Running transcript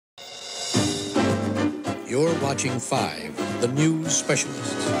You're watching 5, the news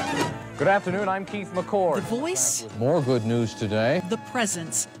specialists. Good afternoon, I'm Keith McCord. The voice. More good news today. The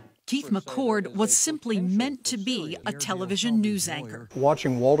presence. Keith McCord was simply meant to be a television news anchor.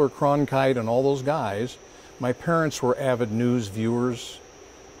 Watching Walter Cronkite and all those guys, my parents were avid news viewers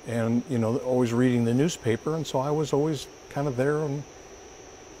and, you know, always reading the newspaper, and so I was always kind of there and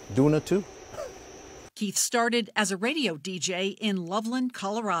doing it too. Keith started as a radio DJ in Loveland,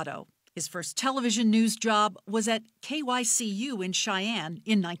 Colorado. His first television news job was at KYCU in Cheyenne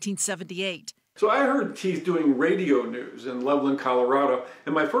in 1978. So I heard Keith doing radio news in Loveland, Colorado,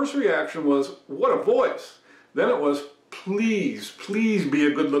 and my first reaction was, what a voice. Then it was, please, please be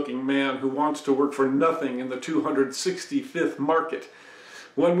a good-looking man who wants to work for nothing in the 265th market.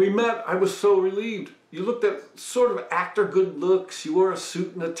 When we met, I was so relieved. You looked at sort of actor good looks, you wore a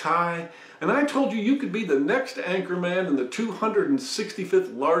suit and a tie, and I told you could be the next anchorman in the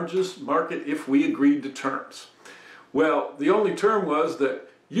 265th largest market if we agreed to terms. Well, the only term was that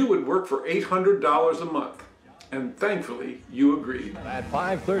you would work for $800 a month, and thankfully, you agreed. At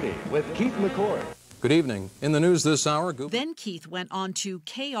 5:30 with Keith McCord. Good evening. In the news this hour... Then Keith went on to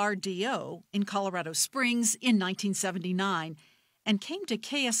KRDO in Colorado Springs in 1979 and came to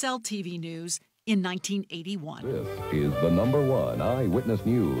KSL-TV News in 1981. This is the #1 Eyewitness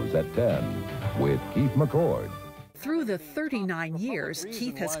News at 10 with Keith McCord. Through the 39 years,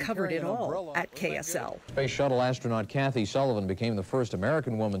 Keith has covered it all at KSL. Space shuttle astronaut Kathy Sullivan became the first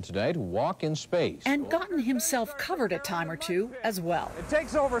American woman today to walk in space. And gotten himself covered a time or two as well. It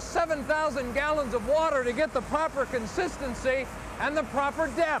takes over 7,000 gallons of water to get the proper consistency and the proper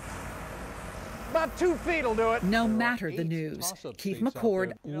depth. About 2 feet will do it. No matter the news, Keith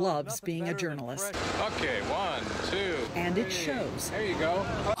McCord loves being a journalist. Okay, 1, 2. And it shows. There you go.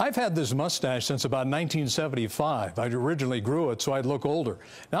 I've had this mustache since about 1975. I originally grew it so I'd look older.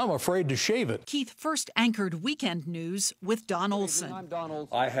 Now I'm afraid to shave it. Keith first anchored Weekend News with Don Olson.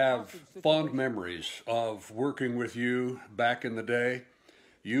 I have fond memories of working with you back in the day.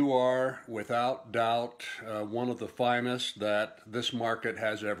 You are, without doubt, one of the finest that this market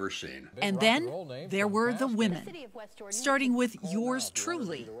has ever seen. And then there were the women, starting with yours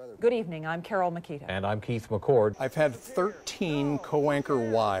truly. Good evening, I'm Carole Mikita. And I'm Keith McCord. I've had 13 co-anchor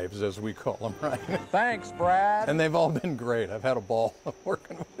wives, as we call them, right? Thanks, Brad. And they've all been great. I've had a ball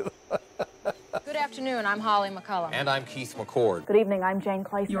working with them. Good afternoon, I'm Holly McCullum. And I'm Keith McCord. Good evening, I'm Jane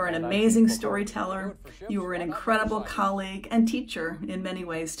Clayson. You're an amazing storyteller. You were an incredible colleague and teacher in many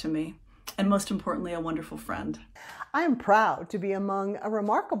ways to me. And most importantly, a wonderful friend. I am proud to be among a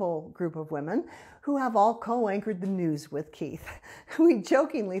remarkable group of women who have all co-anchored the news with Keith. We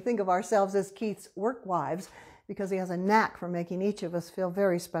jokingly think of ourselves as Keith's work wives because he has a knack for making each of us feel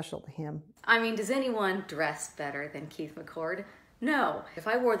very special to him. I mean, does anyone dress better than Keith McCord? No. If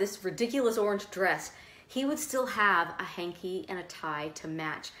I wore this ridiculous orange dress, he would still have a hanky and a tie to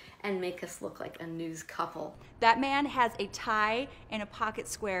match and make us look like a news couple. That man has a tie and a pocket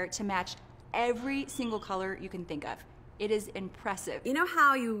square to match every single color you can think of. It is impressive. You know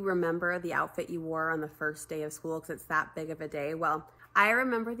how you remember the outfit you wore on the first day of school because it's that big of a day? Well, I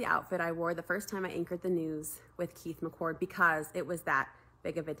remember the outfit I wore the first time I anchored the news with Keith McCord because it was that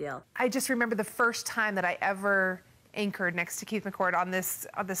big of a deal. I just remember the first time that I ever anchored next to Keith McCord on this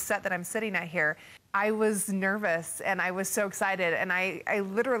set that I'm sitting at here. I was nervous and I was so excited, and I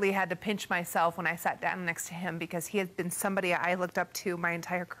literally had to pinch myself when I sat down next to him because he had been somebody I looked up to my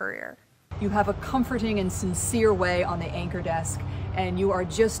entire career. You have a comforting and sincere way on the anchor desk, and you are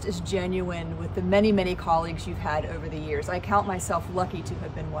just as genuine with the many, many colleagues you've had over the years. I count myself lucky to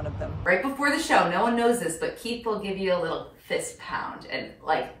have been one of them. Right before the show, no one knows this, but Keith will give you a little fist pound, and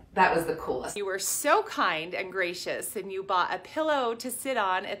that was the coolest. You were so kind and gracious, and you bought a pillow to sit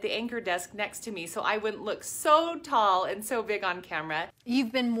on at the anchor desk next to me so I wouldn't look so tall and so big on camera.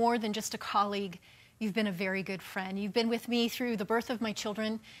 You've been more than just a colleague. You've been a very good friend. You've been with me through the birth of my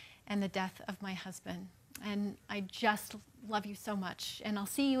children and the death of my husband. And I just love you so much. And I'll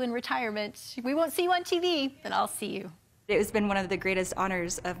see you in retirement. We won't see you on TV, but I'll see you. It has been one of the greatest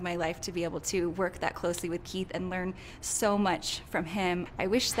honors of my life to be able to work that closely with Keith and learn so much from him. I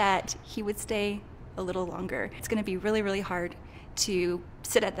wish that he would stay a little longer. It's going to be really, really hard to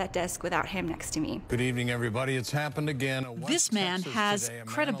sit at that desk without him next to me. Good evening, everybody. It's happened again. This man has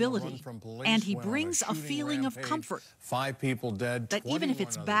credibility, and he brings a feeling of comfort. 5 people dead. That even if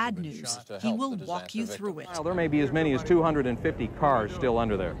it's bad news, he will walk you through it. Well, there may be as many as 250 cars still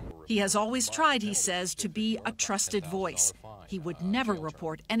under there. He has always tried, he says, to be a trusted voice. He would never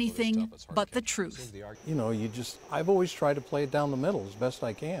report anything but the truth. You know, I've always tried to play it down the middle as best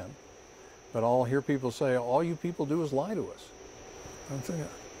I can. But I'll hear people say, all you people do is lie to us. I'm thinking,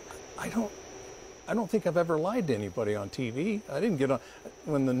 I don't, I don't think I've ever lied to anybody on TV. I didn't get on,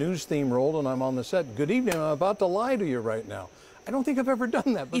 when the news theme rolled and I'm on the set, good evening, I'm about to lie to you right now. I don't think I've ever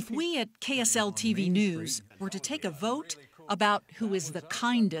done that. If we at KSL-TV News were to take a vote about who is the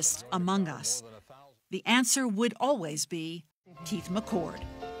kindest among us, the answer would always be Keith McCord.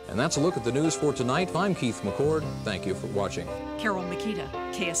 And that's a look at the news for tonight. I'm Keith McCord. Thank you for watching. Carole Mikita,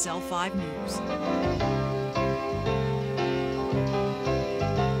 KSL-5 News.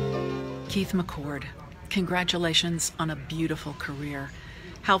 Keith McCord, congratulations on a beautiful career.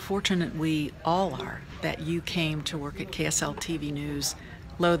 How fortunate we all are that you came to work at KSL-TV News,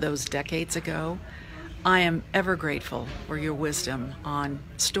 those decades ago. I am ever grateful for your wisdom on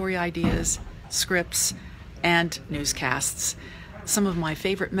story ideas, scripts, and newscasts. Some of my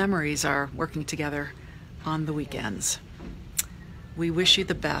favorite memories are working together on the weekends. We wish you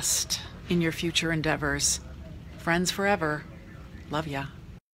the best in your future endeavors. Friends forever. Love ya.